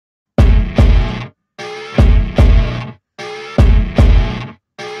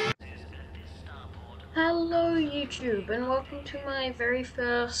Hello YouTube and welcome to my very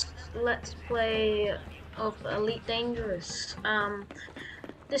first Let's Play of Elite Dangerous.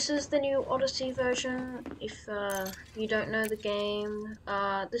 This is the new Odyssey version, if you don't know the game.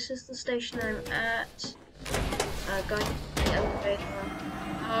 This is the station I'm at, going to the elevator.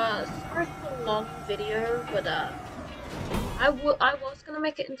 Sorry for the long video, but I was gonna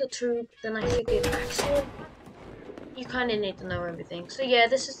make it into two, but then I figured actually you kind of need to know everything. So yeah,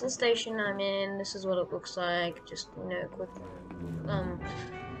 this is the station I'm in. This is what it looks like. Just quick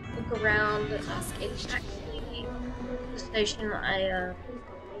look around. It's actually the station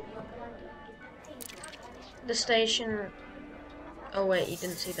the station. Oh wait, you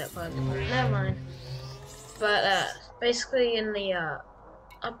didn't see that part. Never mind. But basically in the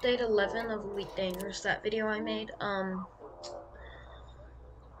update 11 of Elite Dangerous, that video I made,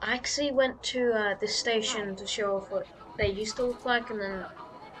 I actually went to this station to show off what they used to look like and then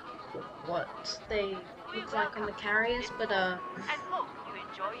what they look like on the carriers, but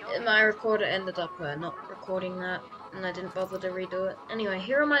my recorder ended up not recording that, and I didn't bother to redo it. Anyway,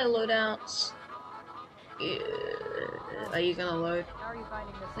 here are my loadouts. Are you gonna load? How are you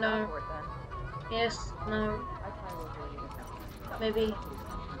finding this No. airport then? Yes, no, I try to maybe.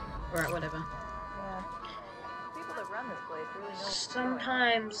 Alright, whatever. Yeah. People that run this place really know what they're doing.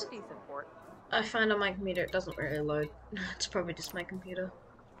 Sometimes It's a decent port. I find on my computer it doesn't really load. It's probably just my computer.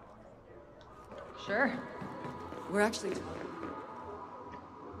 Sure. We're actually...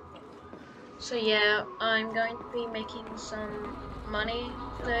 So yeah, I'm going to be making some money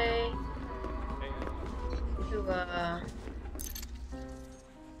today to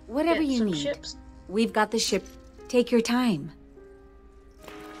Whatever get you some need. ships. We've got the ship. Take your time.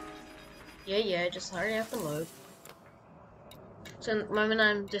 Yeah, just hurry up and load. So at the moment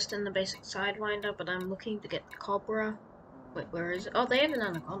I'm just in the basic Sidewinder, but I'm looking to get the Cobra. Wait, where is it? Oh, they have an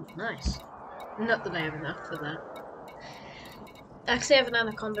Anaconda, nice. Not that I have enough for that. Actually, I have an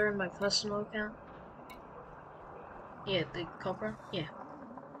Anaconda in my personal account. Yeah, the Cobra, yeah.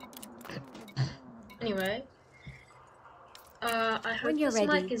 Anyway. I hope When you're this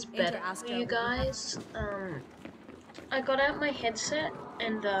ready, mic is enter better for Astra. you guys. I got out my headset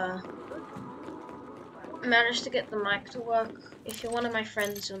and managed to get the mic to work. If you're one of my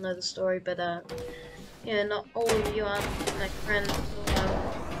friends, you'll know the story, but yeah, not all of you are my friends. So,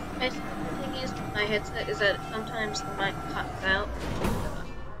 basically, the thing is with my headset is that sometimes the mic cuts out.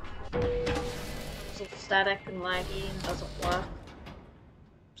 It's all static and laggy and doesn't work.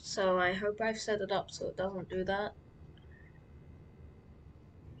 So I hope I've set it up so it doesn't do that.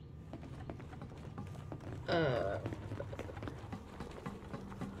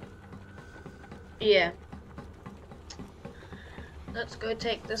 Yeah. Let's go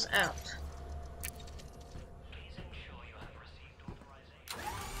take this out.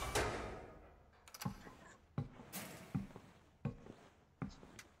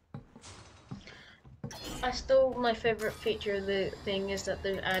 My favorite feature of the thing is that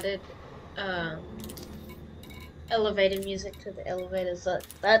they've added elevator music to the elevators.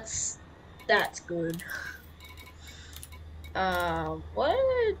 That's good.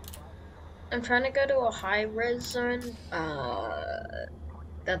 What? I'm trying to go to a high res zone.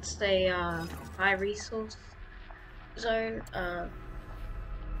 That's a high resource zone.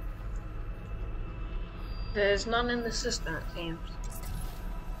 There's none in the system, it seems.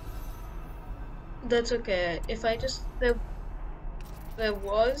 That's okay. If I just there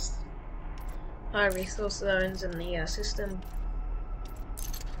was high resource zones in the system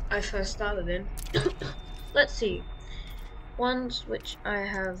I first started in. Let's see. Ones which I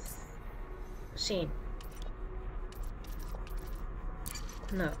have seen.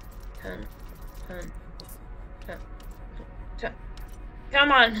 No. Turn.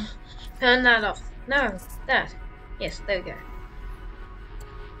 Come on! Turn that off. No, that. Yes, there we go.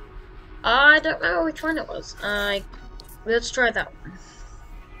 I don't know which one it was. Let's try that one.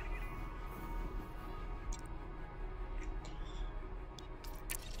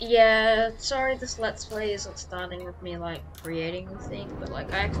 Yeah, sorry this Let's Play isn't starting with me, like, creating the thing, but,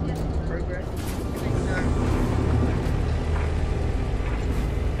 like, I actually have some progress.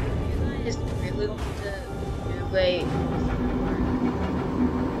 You guys really want to do a...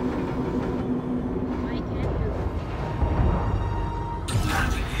 I can't do it.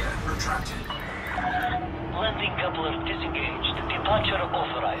 Landing gear retracted. Landing coupler disengaged. Departure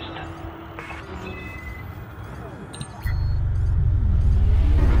authorized.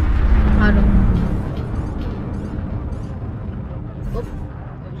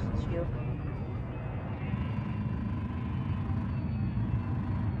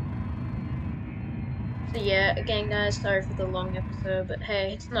 So yeah, again guys, sorry for the long episode, but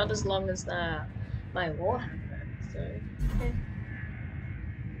hey, it's not as long as the my Warhammer episode. Okay.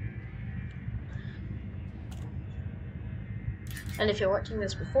 And if you're watching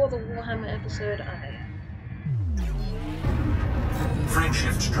this before the Warhammer episode,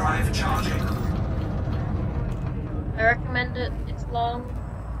 Frameshift drive charging. I recommend it. It's long,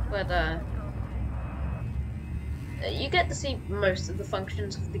 but you get to see most of the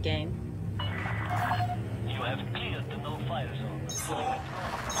functions of the game. You have cleared the no-fire zone. 4,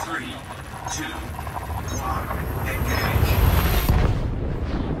 3, 2, 1, engage.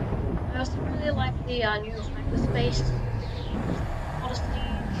 I also really like the new hyperspace Odyssey.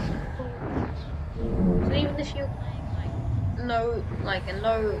 So even if you're playing a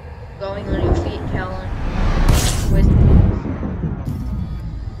no going on your feet challenge,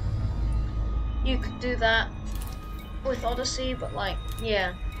 you could do that with Odyssey, but like,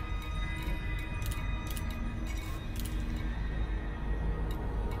 yeah.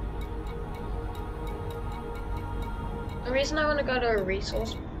 The reason I want to go to a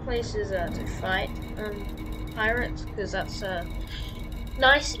resource place is to fight pirates, because that's a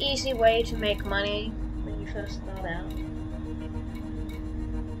nice, easy way to make money when you first start out.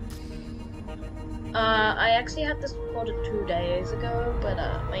 I actually had this recorded 2 days ago, but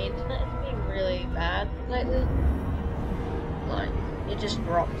my internet has been really bad lately. Like, it just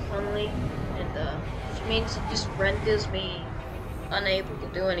drops suddenly, and which means it just renders me unable to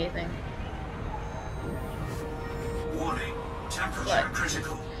do anything. Warning, temperature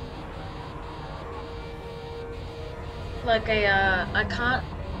critical. Like I can't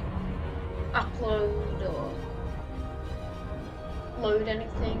upload or load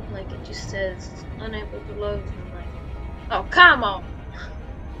anything. Like it just says unable to load. I'm like, oh come on!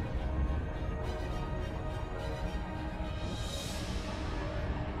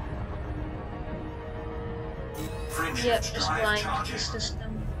 Yep, just like the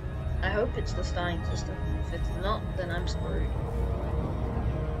system. I hope it's the starting system. If it's not, then I'm screwed.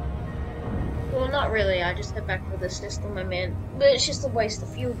 Well, not really. I just head back to the system I'm in, but it's just a waste of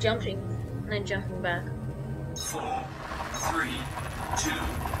fuel jumping and then jumping back. 4, 3, 2,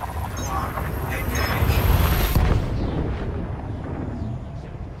 1, engage.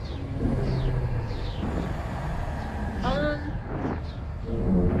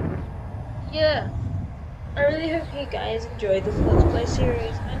 Yeah. I really hope you guys enjoyed this Let's Play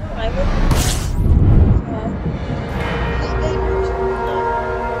series. I know I would.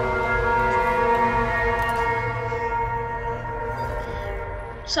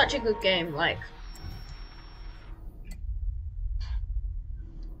 Such a good game, like.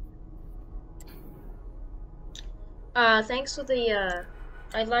 Thanks for the,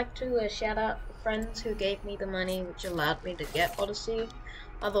 I'd like to shout out the friends who gave me the money which allowed me to get Odyssey.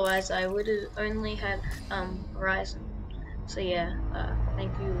 Otherwise, I would have only had Horizon. So yeah,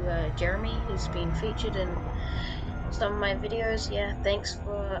 thank you, Jeremy, who's been featured in some of my videos. Yeah, thanks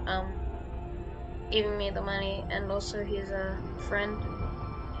for giving me the money, and also his friend.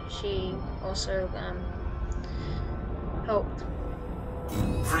 She also helped.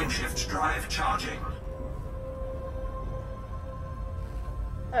 Frameshift drive charging.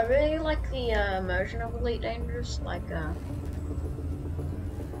 I really like the immersion of Elite Dangerous, like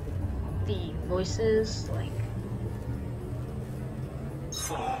the voices, like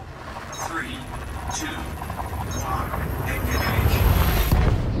 4, 3, 2, 1, engage.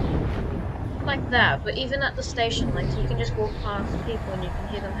 like that. But even at the station, like you can just walk past people and you can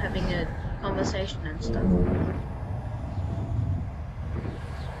hear them having a conversation and stuff.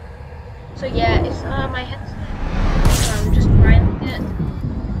 So yeah, it's my headset. I'm just trying it,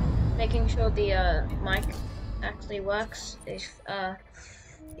 making sure the mic actually works. If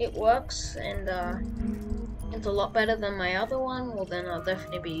it works and it's a lot better than my other one, well then I'll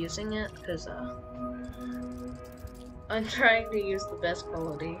definitely be using it, because I'm trying to use the best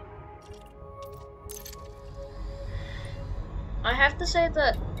quality. I have to say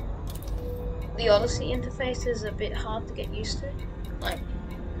that the Odyssey interface is a bit hard to get used to. Like,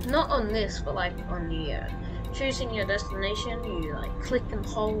 not on this, but like on the choosing your destination, you like click and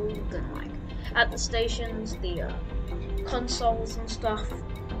hold, and like at the stations, the consoles and stuff.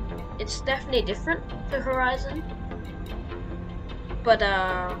 It's definitely different to Horizon, but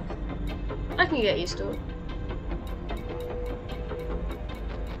I can get used to it.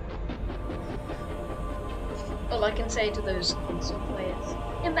 All I can say to those console players,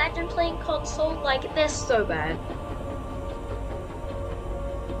 imagine playing console, like they're so bad.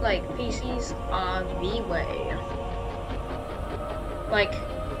 Like, PCs are the way. Like,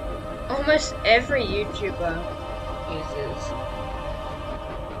 almost every YouTuber uses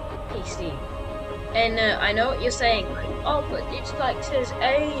PC. And I know what you're saying, like, oh, but it's like says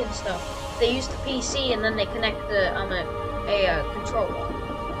A and stuff. They use the PC and then they connect the a controller.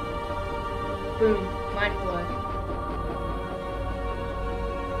 Boom, mind blown.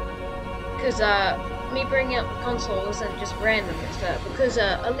 Because me bringing up the console isn't just random. It's because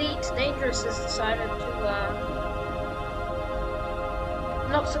Elite Dangerous has decided to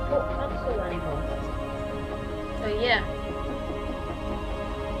not support console anymore. So yeah.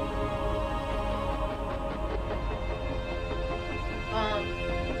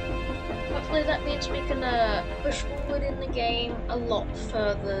 Hopefully that means we can push forward in the game a lot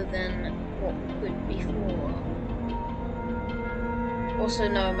further than what we could before. Also,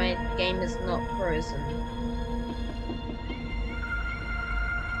 no, my game is not frozen.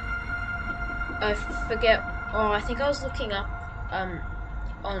 I forget. Oh, I think I was looking up on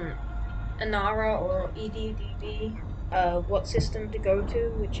Anara or EDDB what system to go to,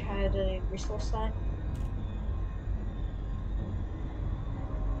 which had a resource site.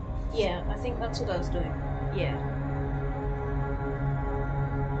 Yeah, I think that's what I was doing. Yeah.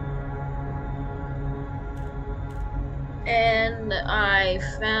 And I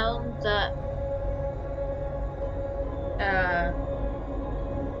found that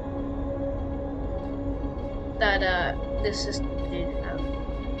this system did have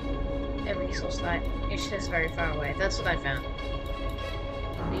a resource site. It's just very far away. That's what I found.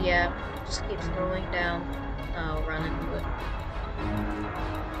 But yeah, just keep scrolling down. I'll run into it.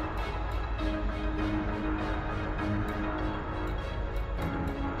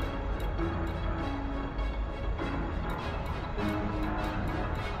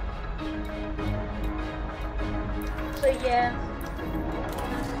 So yeah,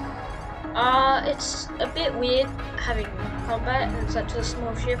 it's a bit weird having combat in such a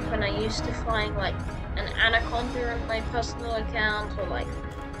small ship when I used to flying like an Anaconda on my personal account, or like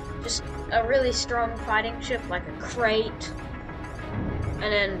just a really strong fighting ship like a Crate.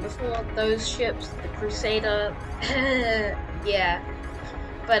 And then before those ships, the Crusader. Yeah,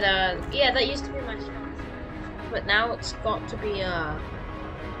 but yeah, that used to be my strong ship. But now it's got to be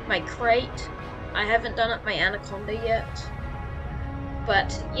my Crate. I haven't done up my Anaconda yet,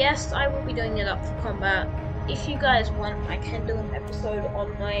 but yes, I will be doing it up for combat. If you guys want, I can do an episode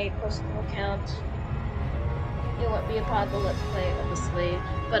on my personal account. It won't be a part of the Let's Play, obviously,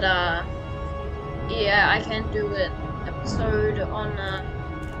 but yeah, I can do an episode on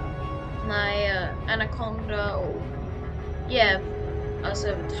my Anaconda, or yeah,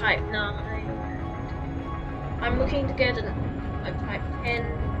 also Type 9. I'm looking to get a Type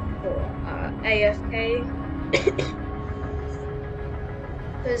 10 for AFK,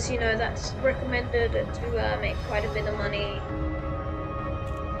 because you know that's recommended to make quite a bit of money.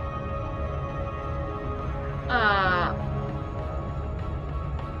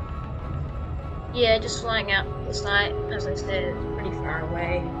 Yeah, just flying out the site, as I said, is pretty far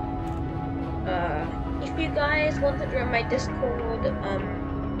away. If you guys want to join my Discord,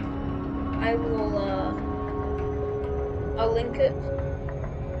 I will I'll link it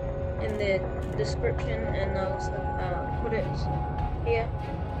in the description, and I'll also put it here.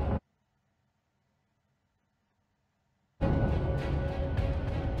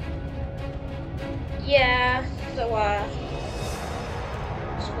 Yeah, so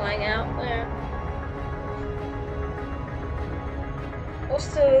just flying out there.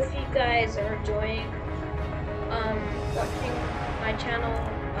 Also, if you guys are enjoying watching my channel,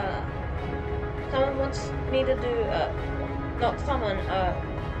 someone wants me to do not someone,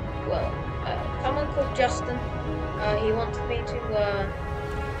 someone called Justin, he wants me to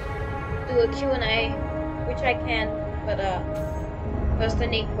do a Q&A, which I can, but first I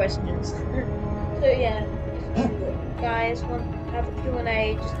need questions. So yeah, if you guys want to have a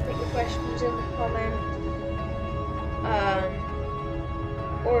Q&A, just put your questions in the comments,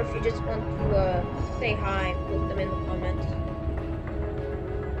 or if you just want to say hi, put them in the comments.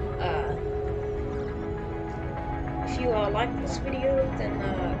 If you like this video, then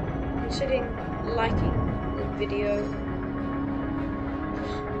consider liking the video.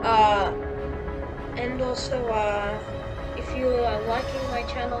 And also, if you are liking my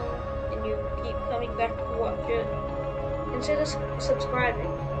channel and you keep coming back to watch it, consider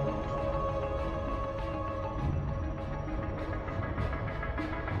subscribing.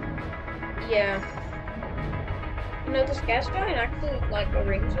 Yeah. You know, this gas giant actually, like, the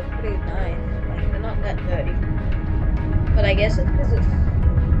rings are pretty nice. Like, they're not that dirty. But I guess it's because it's...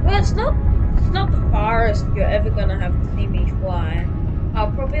 Well, it's not the farthest you're ever gonna have to see me fly.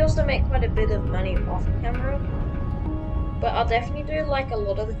 I'll probably also make quite a bit of money off camera. But I'll definitely do, like, a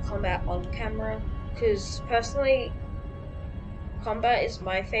lot of the combat on camera. Because, personally, combat is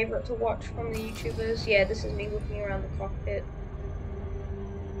my favorite to watch from the YouTubers. Yeah, this is me looking around the cockpit.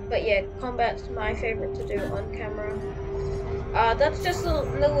 But yeah, combat's my favorite to do on camera. That's just a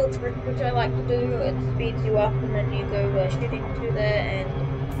little trick which I like to do. It speeds you up and then you go shooting to there,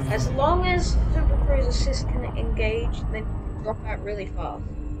 and as long as Super Cruise Assist can engage, then you can drop out really fast.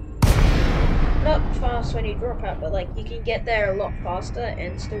 Not fast when you drop out, but like you can get there a lot faster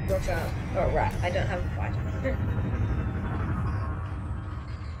and still drop out. Oh right, I don't have a fighter.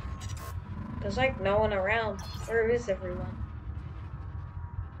 There's like no one around. Where is everyone?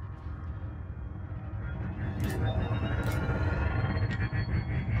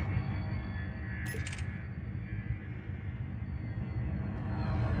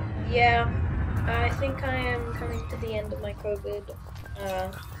 Yeah, I think I am coming to the end of my COVID.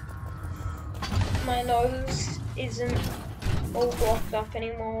 My nose isn't all blocked up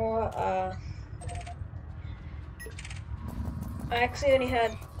anymore. I actually only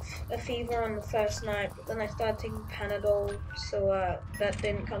had a fever on the first night, but then I started taking Panadol, so that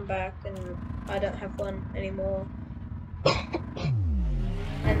didn't come back, and I don't have one anymore.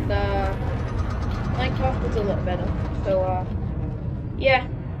 And my cough was a lot better, so yeah.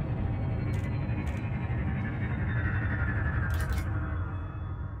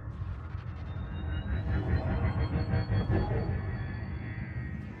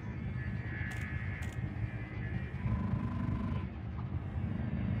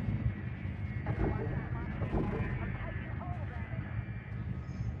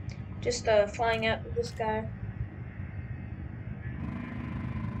 Just flying out with this guy.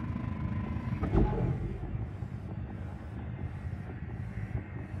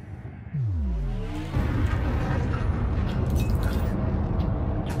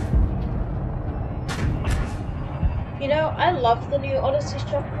 You know, I love the new Odyssey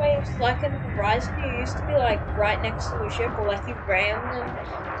shockwaves. Like in Horizon, you used to be like right next to a ship, or like you ram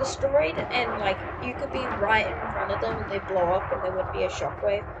them destroyed, and like you could be right in front of them and they blow up and there would be a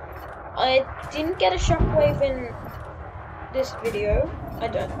shockwave. I didn't get a shockwave in this video, I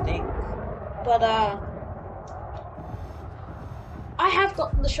don't think, but I have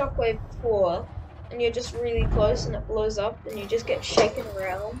gotten the shockwave before, and you're just really close and it blows up and you just get shaken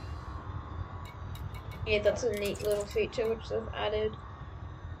around. Yeah, that's a neat little feature which they've added.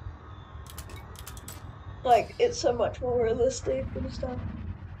 Like, it's so much more realistic and stuff.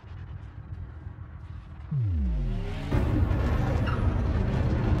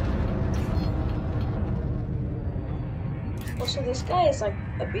 Also, this guy is like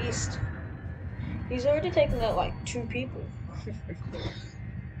a beast. He's already taken out like 2 people.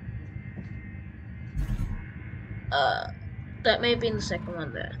 That may be in the second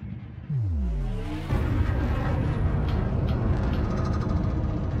one there.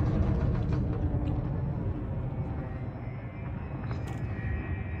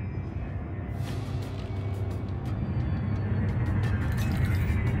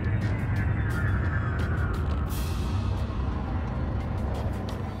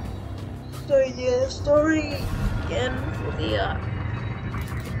 So yeah, story again for the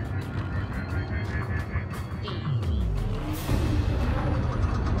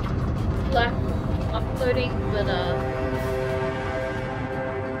black uploading, but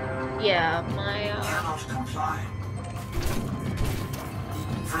yeah, my Cannot comply.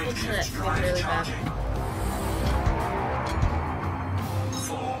 internet's Friendship been drive really bad. charging.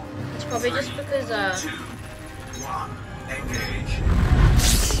 4, It's probably just because 2, 1, engage.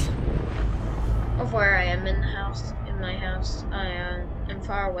 of where I am in the house. In my house, I am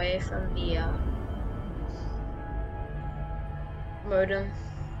far away from the modem.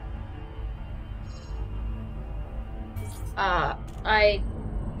 I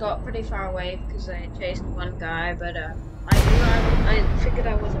got pretty far away because I chased one guy, but I figured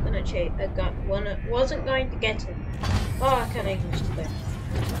I wasn't gonna chase a gun. Wasn't going to get him. Oh, I can't English today.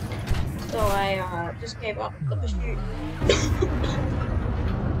 So I just gave up the pursuit.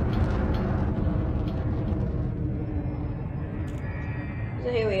 So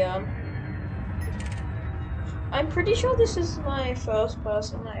here we are. I'm pretty sure this is my first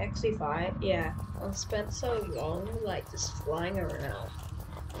person I actually fight. Yeah, I've spent so long like just flying around.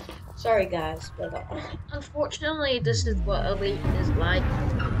 Sorry guys, but unfortunately this is what Elite is like.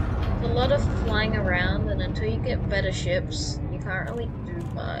 It's a lot of flying around, and until you get better ships, you can't really do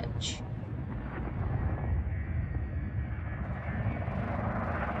much.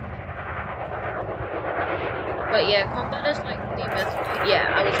 But yeah, combat is like the best. Yeah,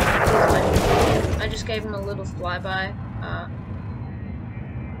 I just gave him a little flyby.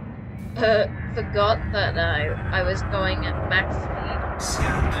 Forgot that I was going at max speed.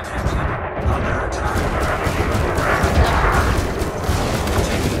 Scan detected. Under attack.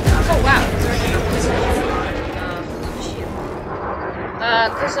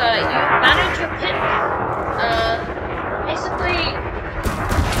 because you manage your pick. Basically,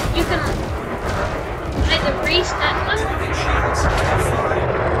 you can either reset them,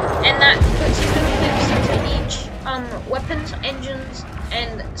 and that puts you into each weapons, engines,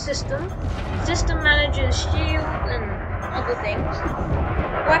 and system. System manages shield and other things.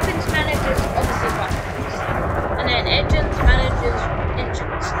 Weapons manages obviously weapons, and then engines manages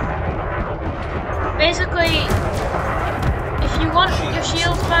engines. Basically, if you want your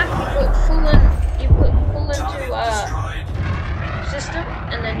shields back, you put full into system,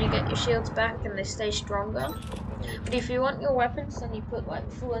 and then you get your shields back, and they stay stronger. But if you want your weapons, then you put like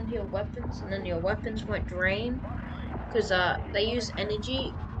full into your weapons, and then your weapons won't drain, because they use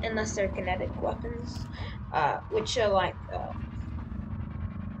energy unless they're kinetic weapons, which are like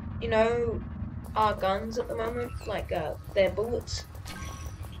you know, our guns at the moment, like they're bullets.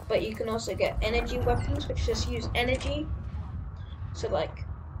 But you can also get energy weapons, which just use energy. So like,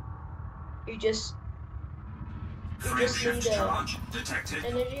 you just need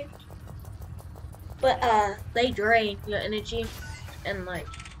energy. But they drain your energy, and like,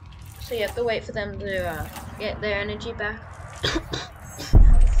 so you have to wait for them to get their energy back.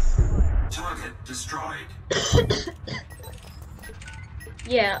 Target destroyed.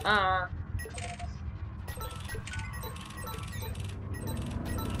 Yeah,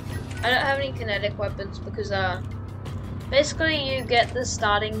 I don't have any kinetic weapons because basically you get the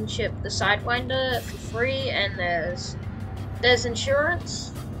starting ship, the Sidewinder, for free, and there's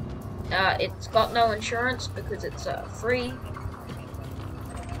insurance. It's got no insurance because it's free,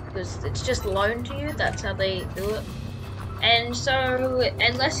 because it's just loaned to you. That's how they do it. And so,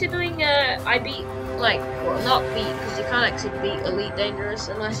 unless you're doing I beat, like, well, not beat, because you can't actually beat Elite Dangerous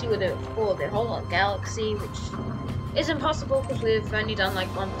unless you were to explore the whole galaxy, which is impossible because we've only done like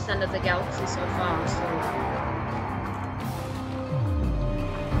 1% of the galaxy so far, so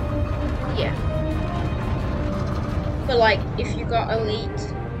yeah. But like, if you got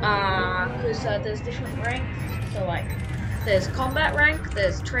Elite, because there's different ranks, so like, there's combat rank,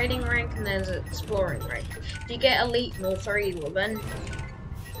 there's trading rank, and there's exploring rank. If you get Elite in all three, well then,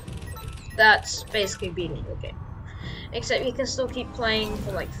 that's basically beating the game. Except you can still keep playing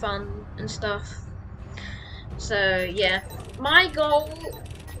for like fun and stuff. So yeah, my goal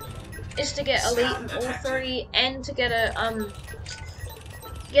is to get Elite in all three, and to get a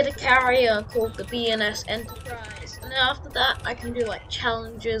carrier called the BNS Enterprise. And after that, I can do like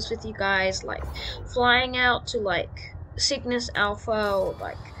challenges with you guys, like flying out to like Cygnus Alpha, or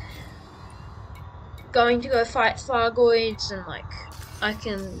like going to go fight Thargoids, and like I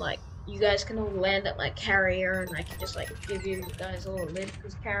can like, you guys can all land at like carrier, and I can just like give you guys all live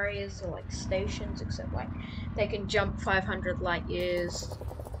as carriers, or like stations, except like they can jump 500 light years,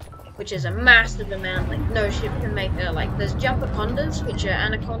 which is a massive amount. Like no ship can make like, there's Jumpacondas, which are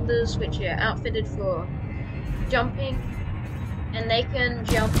anacondas, which are outfitted for jumping, and they can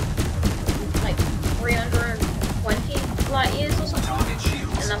jump like 320 light years or something,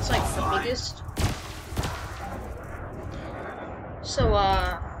 and that's like the biggest. So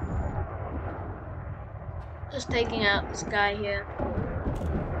just taking out this guy here.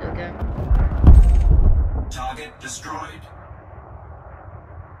 There we go. Target destroyed.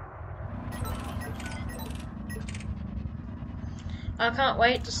 I can't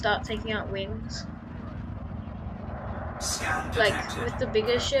wait to start taking out wings. Scan Like detected. with the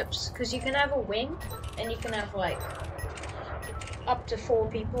bigger ships, because you can have a wing, and you can have like up to 4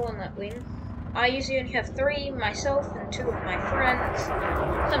 people on that wing. I usually only have 3, myself and 2 of my friends.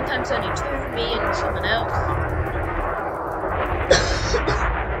 Sometimes only 2, me and someone else.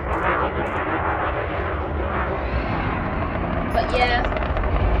 But yeah,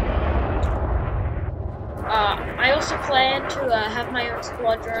 I also plan to have my own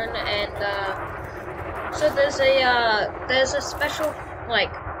squadron, and so there's a special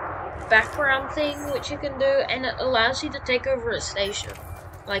like background thing which you can do, and it allows you to take over a station.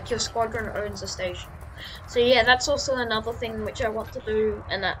 Like your squadron owns a station. So yeah, that's also another thing which I want to do,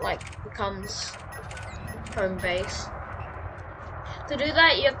 and that like becomes home base. To do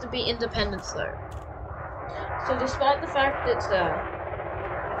that, you have to be independent though. So despite the fact that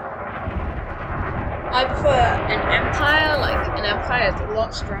I prefer an empire, like an empire is a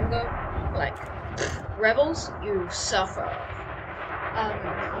lot stronger. Like rebels, you suffer.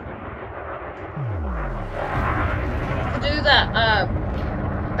 To do that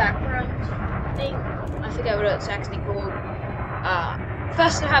background thing, I forget what it's actually called.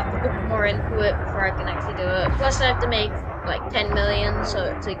 First I have to put more into it before I can actually do it. Plus I have to make like 10 million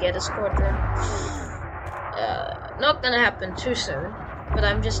so to get a squadron. Not gonna happen too soon, but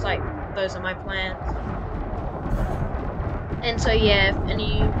I'm just like, those are my plans. And so yeah, if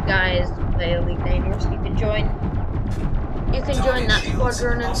any of you guys play Elite Dangerous, you can join. You can join Target that shields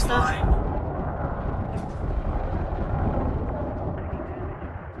squadron and stuff.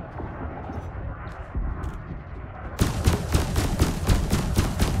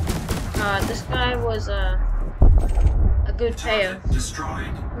 offline. This guy was a good payer. Target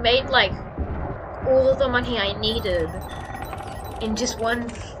destroyed. Made like all of the money I needed in just one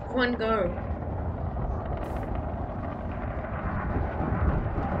go.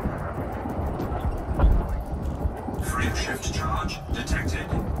 Frame shift charge detected.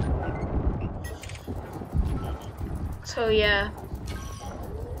 So yeah.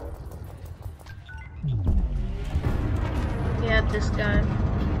 We had this guy.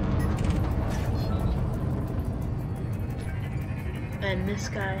 And this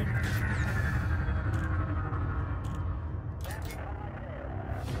guy.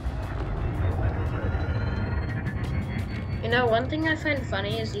 You know, one thing I find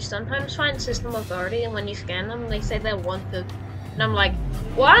funny is you sometimes find System Authority, and when you scan them, they say they're wanted. And I'm like,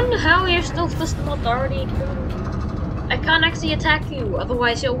 why in the hell are you still System Authority? I can't actually attack you,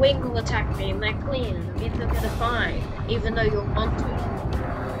 otherwise your wing will attack me, and they're clean. It means I'm gonna fine, even though you're wanted.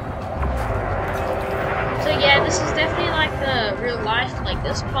 So yeah, this is definitely like the real life, like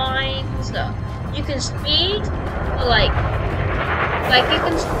there's fines, you can speed, or like you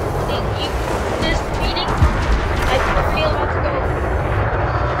can, there's speeding, like you're only allowed to go,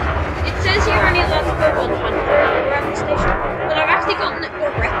 it says you're only allowed to go 100 around the station, but I've actually gotten it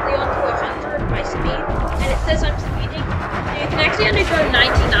directly onto 100 by speed, and it says I'm speeding, so you can actually only go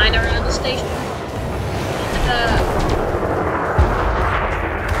 99 around the station,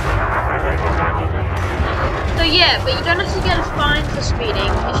 so yeah, but you don't actually get a fine for speeding,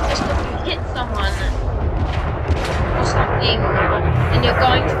 it's just if you hit someone or something and you're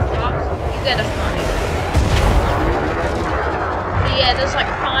going too fast, you get a fine. But yeah, there's like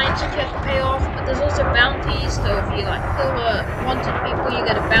fines that you have to pay off, but there's also bounties, so if you like kill wanted people, you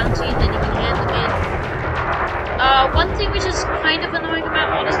get a bounty and then you can hand them in. One thing which is kind of annoying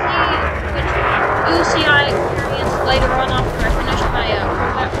about Odyssey, which you'll see I experienced later on after I finished my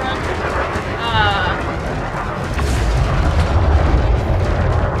combat run,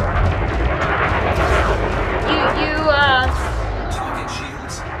 Target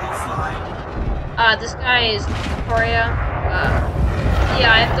shields offline. this guy is Victoria.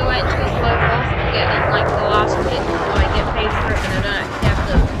 Yeah, I have to wait until he's low off and get in like the last bit so I get paid for it, and I don't actually have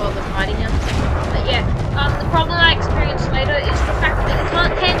to bother fighting him. But yeah, the problem I experienced later is the fact that you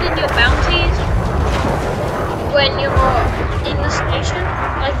can't hand in your bounties when you're in the station.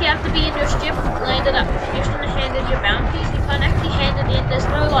 Like you have to be in your ship, landed at the station and handed your bounties. You can't actually hand it in. There's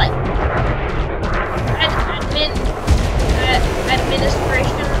no like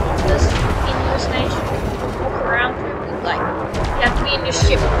administration office in your station to walk around to. Like you have to be in your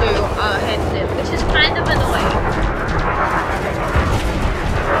ship to hand it in, which is kind of annoying.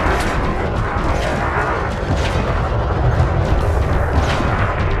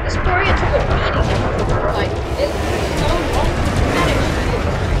 This Korea took a beating. Like it was so long to finish.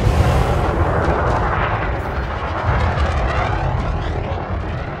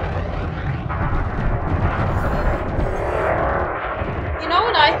 You know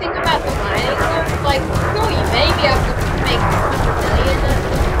what I think about the mining though? Like, sure, you maybe have to make 100 million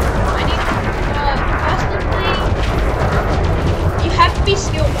mining. Personally, you have to be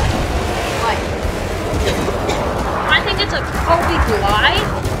skilled at it. Like, I think it's a probably lie.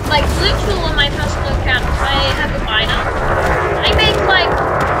 Like, literal on my personal account, I have a miner. I make like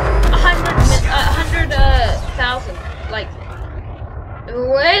 100,000. Like,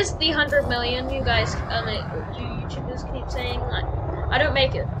 where's the 100 million you guys, you YouTubers keep saying? Like, I don't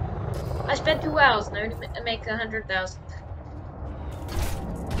make it. I spent 2 hours and I only make 100,000.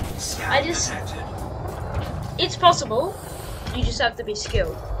 I just, it's possible. You just have to be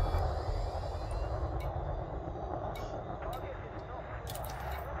skilled.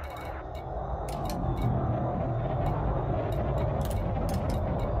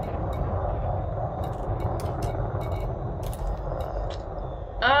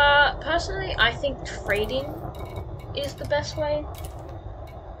 Personally, I think trading is the best way,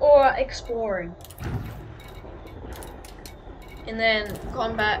 or exploring, and then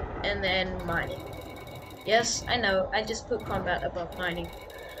combat, and then mining. Yes, I know, I just put combat above mining,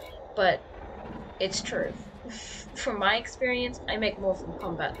 but it's true. From my experience, I make more from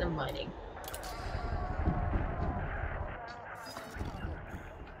combat than mining.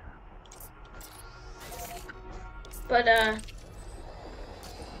 But,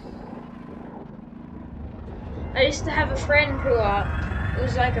 I used to have a friend who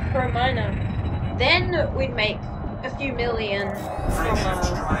was like a pro miner. Then we'd make a few million Frame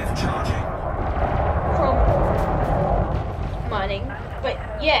shift drive charging. from mining. But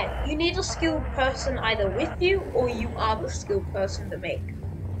yeah, you need a skilled person either with you or you are the skilled person to make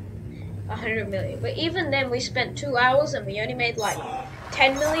 100 million. But even then, we spent 2 hours and we only made like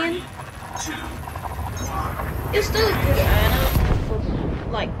 10 million. 2, 1. It's still a good earner for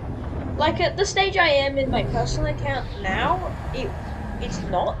like at the stage I am in my personal account now. It's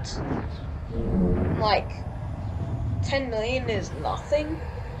not like 10 million is nothing.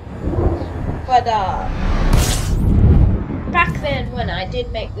 But back then when I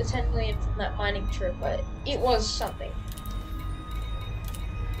did make the 10 million from that mining trip, it was something.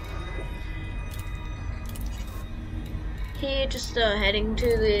 Here, just heading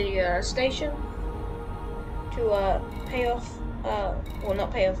to the station to pay off, well,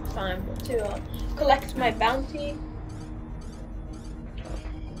 not pay off the fine, but to collect my bounty.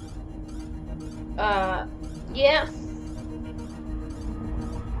 Yeah.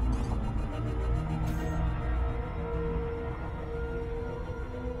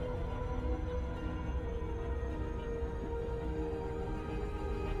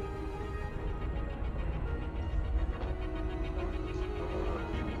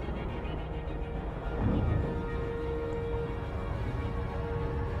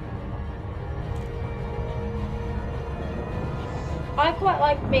 I quite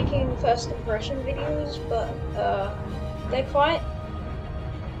like making first impression videos, but they're quite,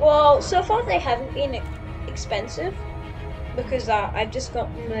 well, so far they haven't been expensive because I've just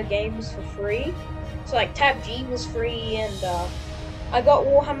gotten the games for free. So like Tab G was free, and I got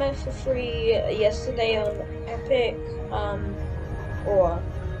Warhammer for free yesterday on Epic, or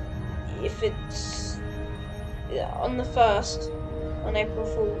if it's on the 1st, on April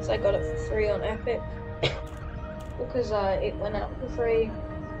Fool's, I got it for free on Epic. Because it went out for free.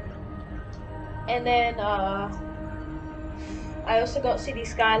 And then I also got City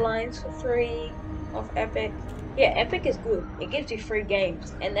Skylines for free off Epic. Yeah, Epic is good. It gives you free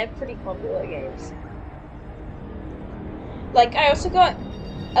games, and they're pretty popular games. Like, I also got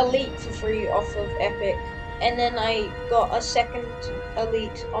Elite for free off of Epic, and then I got a second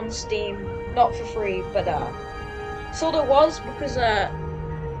Elite on Steam, not for free, but sort of was, because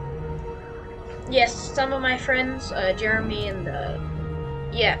yes, some of my friends, Jeremy and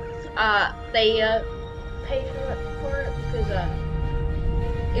yeah, they paid for it because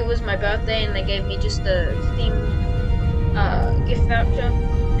it was my birthday and they gave me just a Steam gift voucher,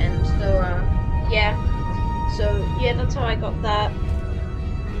 and so yeah, that's how I got that.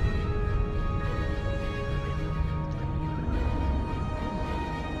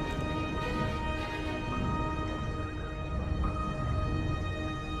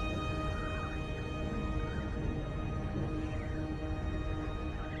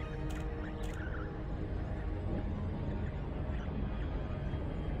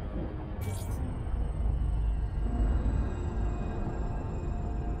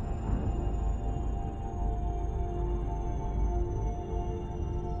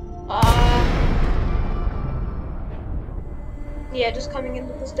 Yeah, just coming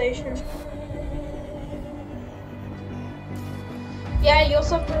into the station. Yeah, you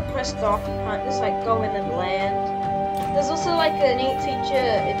also have to press dock, you can't just like go in and land. There's also like a neat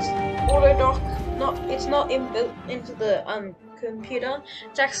feature, it's auto dock, it's not inbuilt into the computer.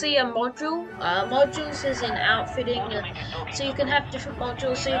 It's actually a module. Modules is in outfitting, so you can have different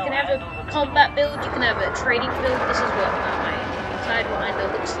modules. So you can have a combat build, you can have a trading build. This is what my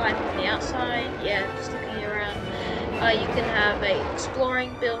Sidewinder looks like from the outside. Yeah, just looking around. You can have a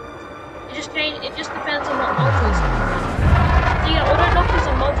exploring build. It just depends on what modules you can run. So yeah, auto dock is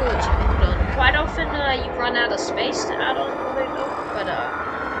a module that you can put on. Quite often you run out of space to add on auto dock, but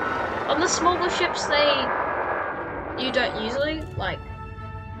on the smaller ships you don't usually, like,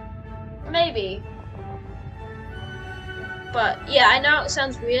 maybe. But yeah, I know it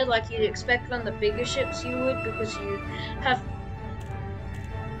sounds weird, like you'd expect on the bigger ships you would, because you have,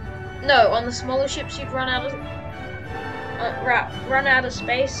 no, on the smaller ships you'd run out of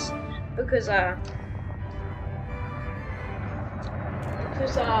space, because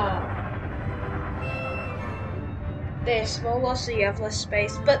they're smaller, so you have less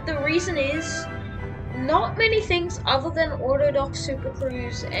space. But the reason is, not many things other than Autodoc, Super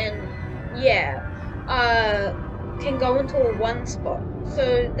Cruise, and yeah, can go into one spot.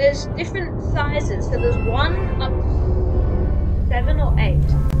 So there's different sizes. So there's 1 up to 7 or 8.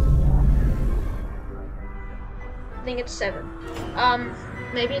 I think it's 7.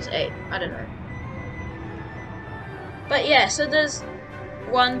 Maybe it's 8. I don't know. But yeah, so there's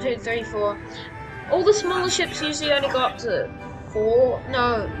 1, 2, 3, 4. All the smaller ships usually only go up to 4.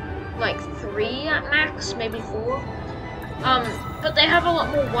 No, like 3 at max, maybe 4. But they have a lot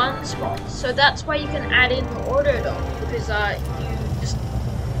more 1 spots, so that's why you can add in the auto dock, because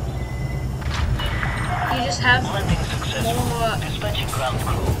you just have Landing successful. more Dispatching ground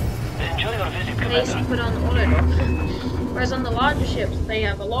crew. Enjoy your visit, space to Commander. put on auto dock. Whereas on the larger ships, they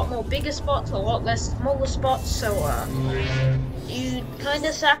have a lot more bigger spots, a lot less smaller spots, so you kind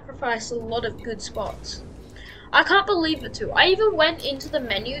of sacrifice a lot of good spots. I can't believe it too. I even went into the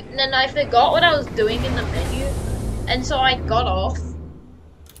menu and then I forgot what I was doing in the menu, and so I got off.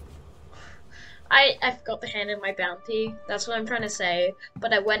 I forgot to hand in my bounty. That's what I'm trying to say.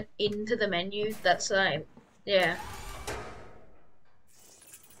 But I went into the menu. That's yeah.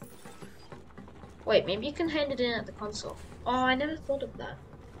 Wait, maybe you can hand it in at the console. Oh, I never thought of that.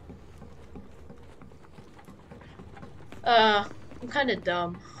 I'm kind of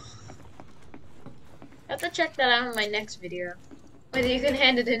dumb. I have to check that out in my next video. Whether you can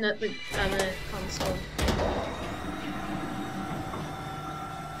hand it in at the console.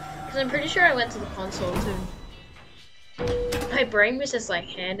 Because I'm pretty sure I went to the console too. My brain was just like,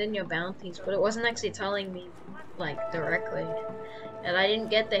 hand in your bounties, but it wasn't actually telling me like directly. And I didn't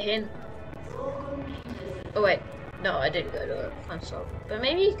get the hint. Oh wait, no, I didn't go to the console. But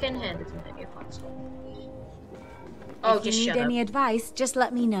maybe you can hand it in at your console. Oh, If you just need shut up. any advice, just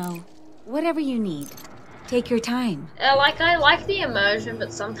let me know. Whatever you need. Take your time. Like, I like the immersion,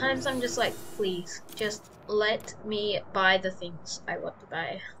 but sometimes I'm just like, please, just let me buy the things I want to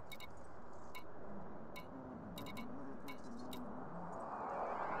buy.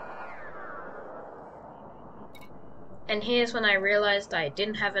 And here's when I realized I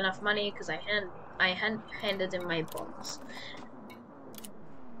didn't have enough money because I hadn't handed in my bonds.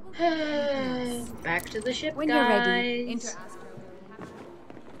 Back to the ship, When guys. you're ready, enter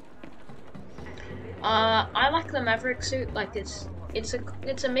I like the Maverick suit. Like it's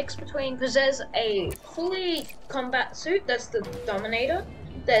a mix between, because there's a fully combat suit. That's the Dominator.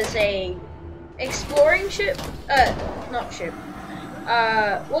 There's a exploring ship. Not ship.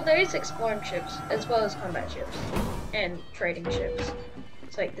 Well, there is exploring ships as well as combat ships and trading ships.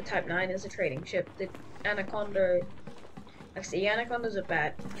 It's like the Type 9 is a trading ship. The Anaconda. Actually, the Anacondas are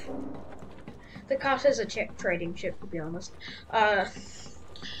bad. The Carter's a trading ship, to be honest.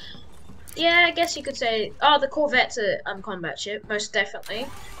 Yeah, I guess you could say. Oh, the Corvette's a combat ship, most definitely.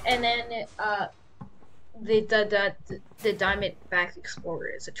 And then the Diamondback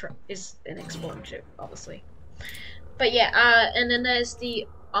Explorer is an exploring ship, obviously. But yeah, and then there's the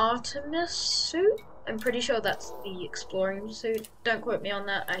Artemis suit. I'm pretty sure that's the exploring suit. Don't quote me on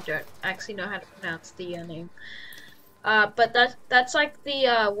that. I don't actually know how to pronounce the name. But that's like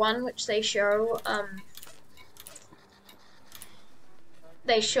the one which they show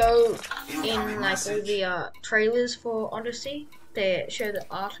in like all the trailers for Odyssey. They show the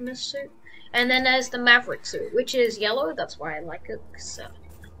Artemis suit, and then there's the Maverick suit, which is yellow. That's why I like it, because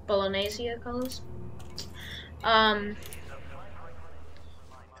Bolognese colors. And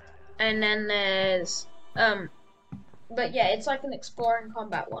then there's but yeah, it's like an exploring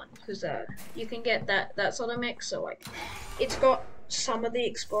combat one, because you can get that sort of mix. So like, it's got some of the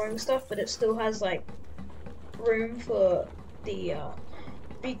exploring stuff, but it still has like room for the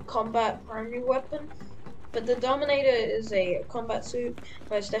big combat primary weapon. But the Dominator is a combat suit,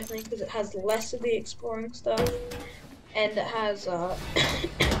 most definitely, because it has less of the exploring stuff, and it has 2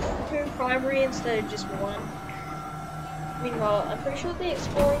 primary instead of just 1. Meanwhile, I'm pretty sure the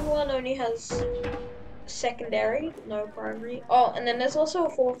exploring one only has secondary, no primary. Oh, and then there's also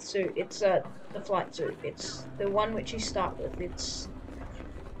a 4th suit. It's the flight suit. It's the one which you start with. It's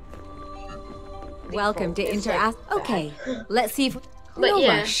Welcome to it's Inter. like Okay, let's see if. But No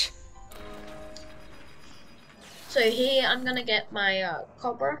yeah. rush. So here I'm gonna get my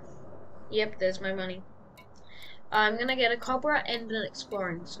Cobra. Yep, there's my money. I'm gonna get a Cobra and an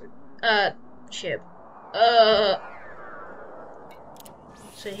exploring suit. Ship.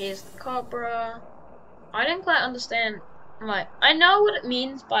 So here's the Cobra. I don't quite understand. Like, I know what it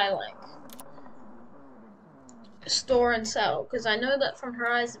means by like store and sell, because I know that from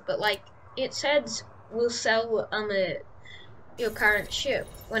Horizon. But like, it says we'll sell your current ship,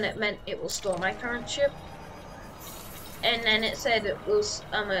 when it meant it will store my current ship. And then it said it will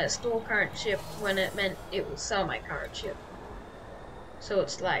store current ship when it meant it will sell my current ship. So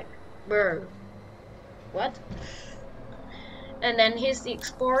it's like, bro, what? And then here's the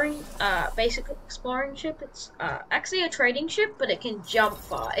exploring, basic exploring ship. It's actually a trading ship, but it can jump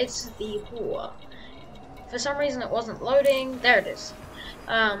far. It's the Hua. For some reason it wasn't loading. There it is.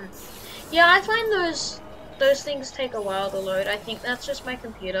 Yeah, I find those things take a while to load. I think that's just my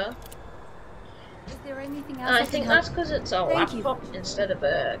computer. Is there anything else I I think can help? that's because it's a Thank you. laptop instead of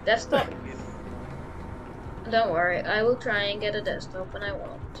a desktop. Don't worry, I will try and get a desktop when I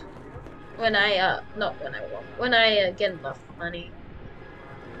want. When I, not when I want. When I get enough money.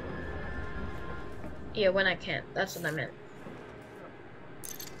 Yeah, when I can. That's what I meant.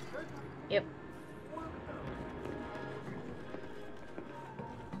 Yep.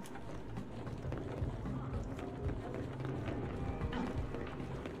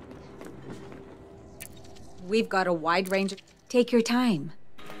 We've got a wide range of... Take your time.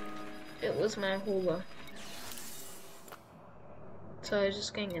 It was my hauler. So I was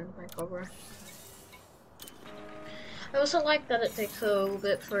just getting into my Cobra. I also like that it takes a little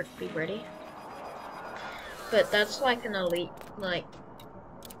bit for it to be ready. But that's like an elite, like,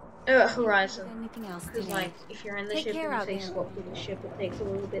 Horizon. Anything else Because, today? like, if you're in the Take ship care and you out say there. swap to the ship, it takes a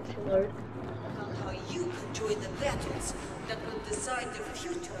little bit to load. On how you can join the battles that will decide the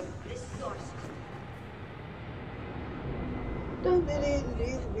future of this source.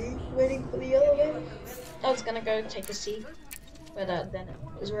 Waiting for the elevator. I was gonna go take a seat, but then it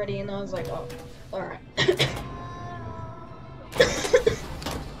was ready and I was like, oh, alright.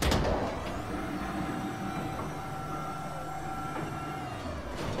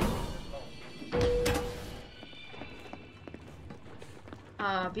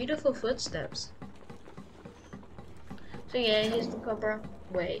 Beautiful footsteps. So yeah, here's the Cobra.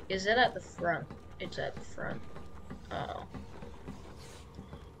 Wait, is it at the front? It's at the front. Oh.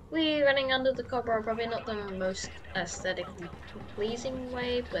 We running under the Cobra, probably not the most aesthetically pleasing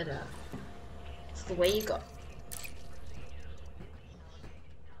way, but it's the way you go.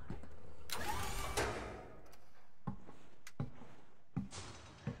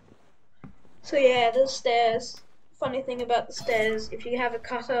 So yeah, the stairs. Funny thing about the stairs, if you have a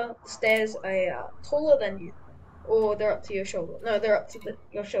cutter, the stairs are taller than you, or they're up to your shoulder. No, they're up to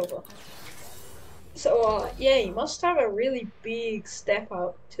your shoulder. So yeah, you must have a really big step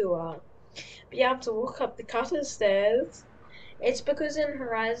up to be able to walk up the cutter stairs. It's because in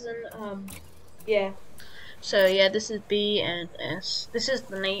Horizon, yeah. So yeah, this is B and S. This is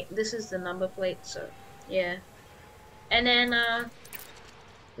the name. This is the number plate. So yeah, and then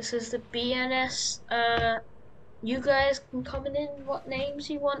this is the B and S. You guys can comment in what names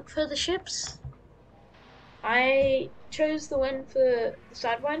you want for the ships. I chose the one for the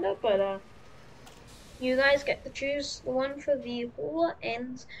Sidewinder, but you guys get to choose the one for the Hauler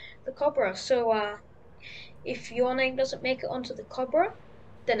and the Cobra. So if your name doesn't make it onto the Cobra,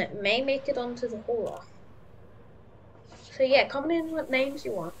 then it may make it onto the Hauler. So yeah, comment in what names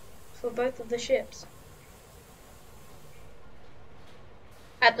you want for both of the ships.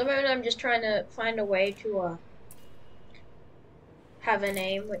 At the moment, I'm just trying to find a way to have a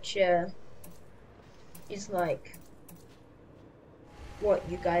name which is like what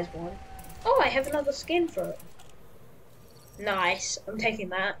you guys want. Oh, I have another skin for it. Nice, I'm taking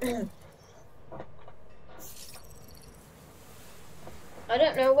that. I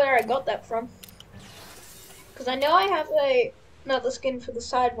don't know where I got that from. Because I know I have another skin for the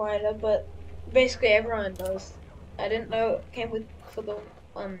Sidewinder, but basically everyone does. I didn't know it came with for the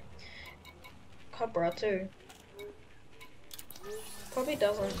Cobra too. Probably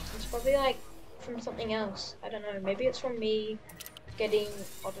doesn't. It's probably like from something else. I don't know. Maybe it's from me getting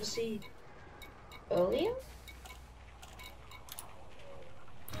Odyssey earlier?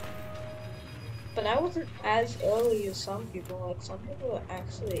 But I wasn't as early as some people. Like some people are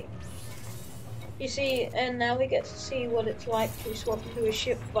actually. You see, and now we get to see what it's like to swap to a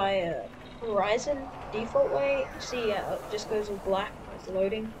ship via Horizon default way. See, it just goes all black with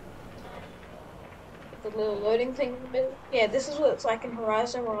loading. The little loading thing in the middle. Yeah, this is what it's like in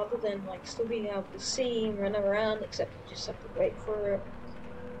Horizon rather than like still being able to see and run around, except you just have to wait for it.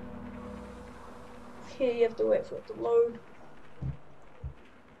 Here you have to wait for it to load.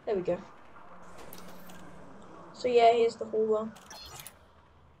 There we go. So yeah, here's the hauler.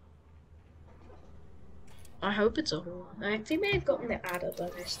 I hope it's a hauler. I think may have gotten the adder by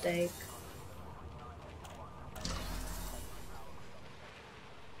mistake.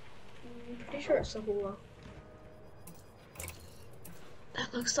 I'm pretty sure it's a hauler.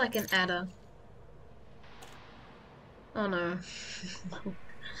 That looks like an adder. Oh no.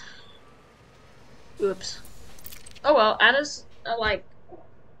 Oops. Oh well, adders are like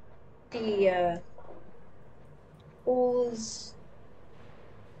the hauler's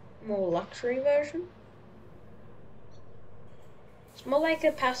more luxury version. It's more like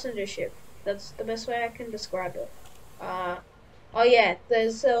a passenger ship. That's the best way I can describe it. Oh yeah,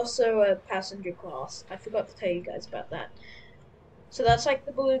 there's also a passenger class. I forgot to tell you guys about that. So that's like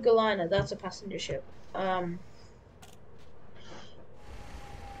the Beluga liner. That's a passenger ship.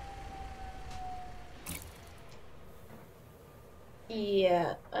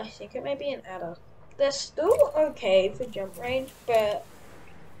 Yeah, I think it may be an adder. They're still okay for jump range, but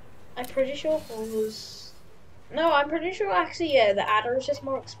I'm pretty sure haulers. No, I'm pretty sure actually, yeah, the adder is just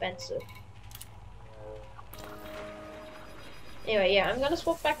more expensive. Anyway, yeah, I'm gonna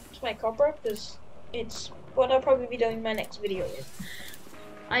swap back to my Cobra because it's what I'll probably be doing my next video with.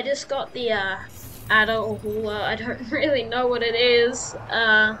 I just got the adder or hauler. I don't really know what it is.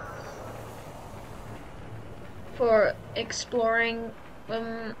 For exploring.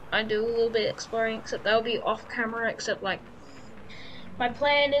 I do a little bit exploring, except that'll be off camera. Except like my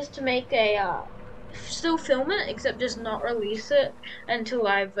plan is to make a still film it, except just not release it until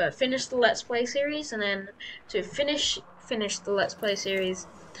I've finished the Let's Play series, and then to finish the Let's Play series,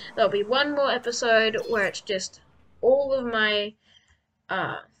 there'll be one more episode where it's just all of my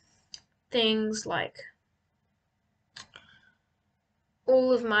uh things like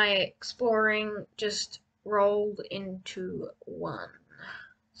all of my exploring just rolled into one.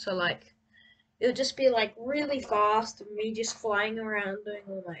 So like it'll just be like really fast, me just flying around doing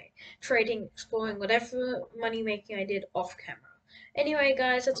all my trading, exploring, whatever money making I did off camera. Anyway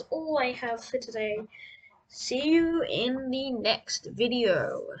guys, that's all I have for today. See you in the next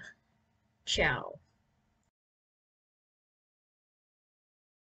video. Ciao.